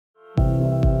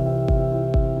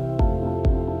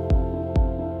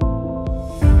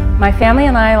My family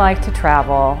and I like to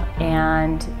travel,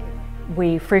 and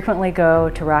we frequently go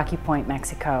to Rocky Point,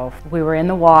 Mexico. We were in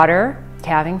the water,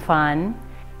 having fun.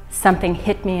 Something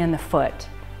hit me in the foot,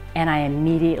 and I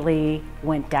immediately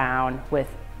went down with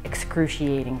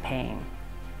excruciating pain.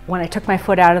 When I took my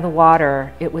foot out of the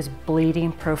water, it was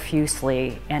bleeding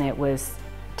profusely, and it was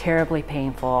terribly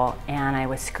painful, and I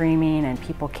was screaming, and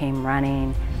people came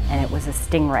running, and it was a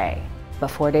stingray. But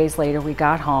 4 days later, we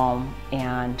got home,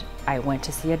 and I went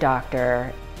to see a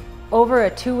doctor. Over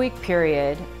a 2-week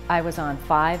period, I was on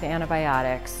 5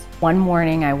 antibiotics. One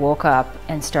morning, I woke up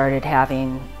and started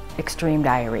having extreme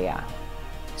diarrhea.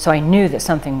 So I knew that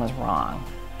something was wrong.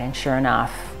 And sure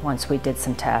enough, once we did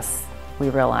some tests, we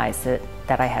realized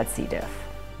that I had C. diff.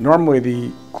 Normally,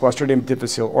 the Clostridium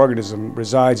difficile organism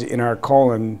resides in our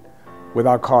colon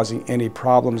without causing any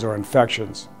problems or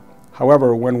infections.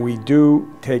 However, when we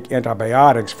do take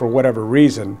antibiotics for whatever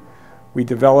reason, we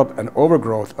develop an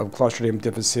overgrowth of Clostridium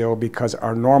difficile because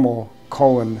our normal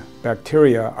colon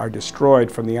bacteria are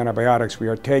destroyed from the antibiotics we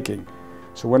are taking.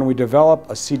 So when we develop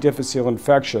a C. difficile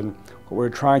infection, what we're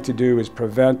trying to do is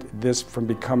prevent this from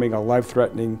becoming a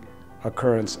life-threatening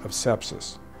occurrence of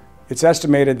sepsis. It's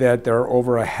estimated that there are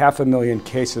over 500,000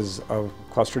 cases of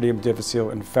Clostridium difficile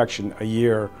infection a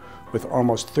year, with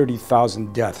almost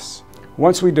 30,000 deaths.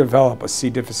 Once we develop a C.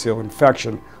 difficile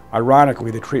infection,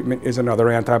 ironically, the treatment is another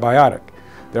antibiotic.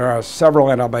 There are several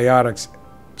antibiotics,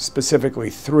 specifically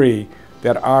 3,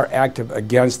 that are active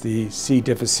against the C.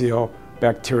 difficile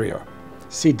bacteria.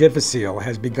 C. difficile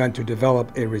has begun to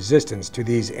develop a resistance to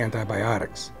these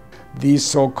antibiotics. These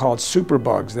so-called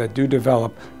superbugs that do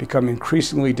develop become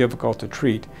increasingly difficult to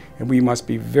treat, and we must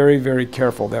be very, very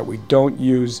careful that we don't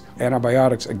use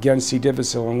antibiotics against C.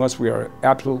 difficile unless we are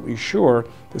absolutely sure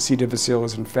the C. difficile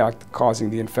is in fact causing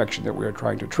the infection that we are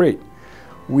trying to treat.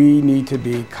 We need to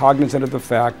be cognizant of the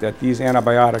fact that these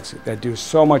antibiotics that do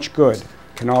so much good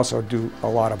can also do a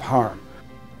lot of harm.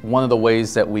 One of the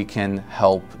ways that we can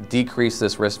help decrease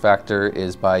this risk factor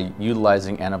is by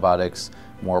utilizing antibiotics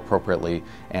more appropriately,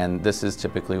 and this is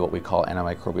typically what we call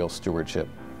antimicrobial stewardship.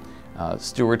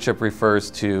 Stewardship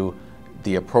refers to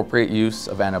the appropriate use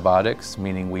of antibiotics,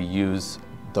 meaning we use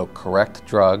the correct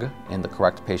drug in the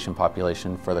correct patient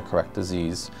population for the correct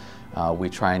disease. We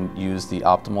try and use the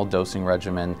optimal dosing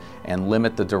regimen and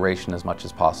limit the duration as much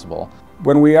as possible.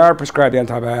 When we are prescribed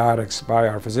antibiotics by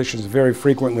our physicians, very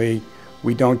frequently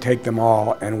we don't take them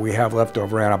all and we have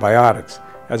leftover antibiotics.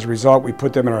 As a result, we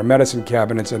put them in our medicine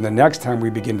cabinets, and the next time we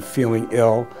begin feeling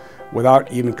ill,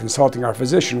 without even consulting our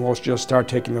physician, we'll just start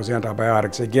taking those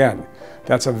antibiotics again.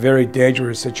 That's a very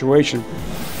dangerous situation.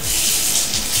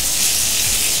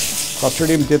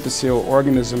 Clostridium difficile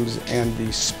organisms and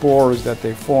the spores that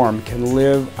they form can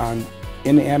live on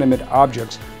inanimate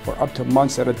objects for up to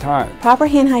months at a time. Proper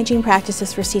hand hygiene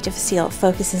practices for C. difficile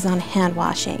focuses on hand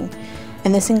washing,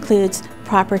 and this includes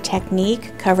proper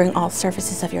technique covering all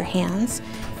surfaces of your hands,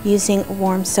 using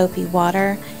warm soapy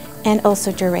water, and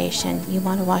also duration. You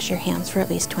want to wash your hands for at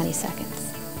least 20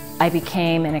 seconds. I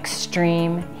became an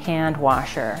extreme hand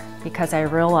washer because I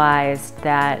realized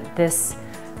that this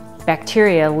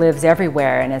bacteria lives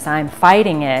everywhere, and as I'm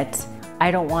fighting it, I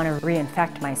don't want to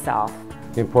reinfect myself.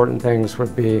 The important things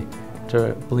would be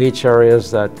to bleach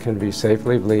areas that can be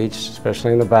safely bleached,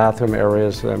 especially in the bathroom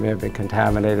areas that may have been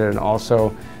contaminated, and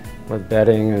also with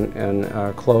bedding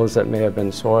and clothes that may have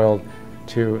been soiled,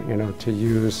 to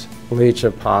use bleach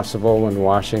if possible when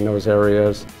washing those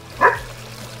areas.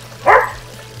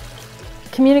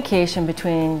 Communication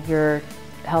between your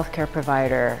healthcare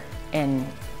provider and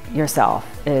yourself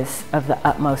is of the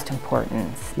utmost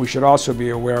importance. We should also be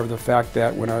aware of the fact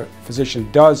that when a physician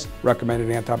does recommend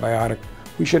an antibiotic,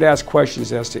 we should ask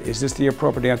questions as to, is this the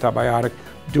appropriate antibiotic?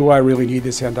 Do I really need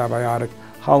this antibiotic?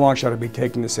 How long should I be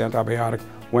taking this antibiotic?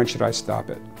 When should I stop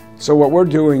it? So what we're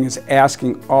doing is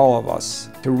asking all of us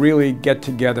to really get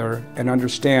together and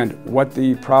understand what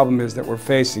the problem is that we're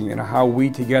facing and how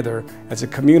we together as a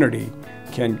community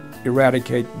can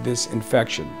eradicate this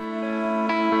infection.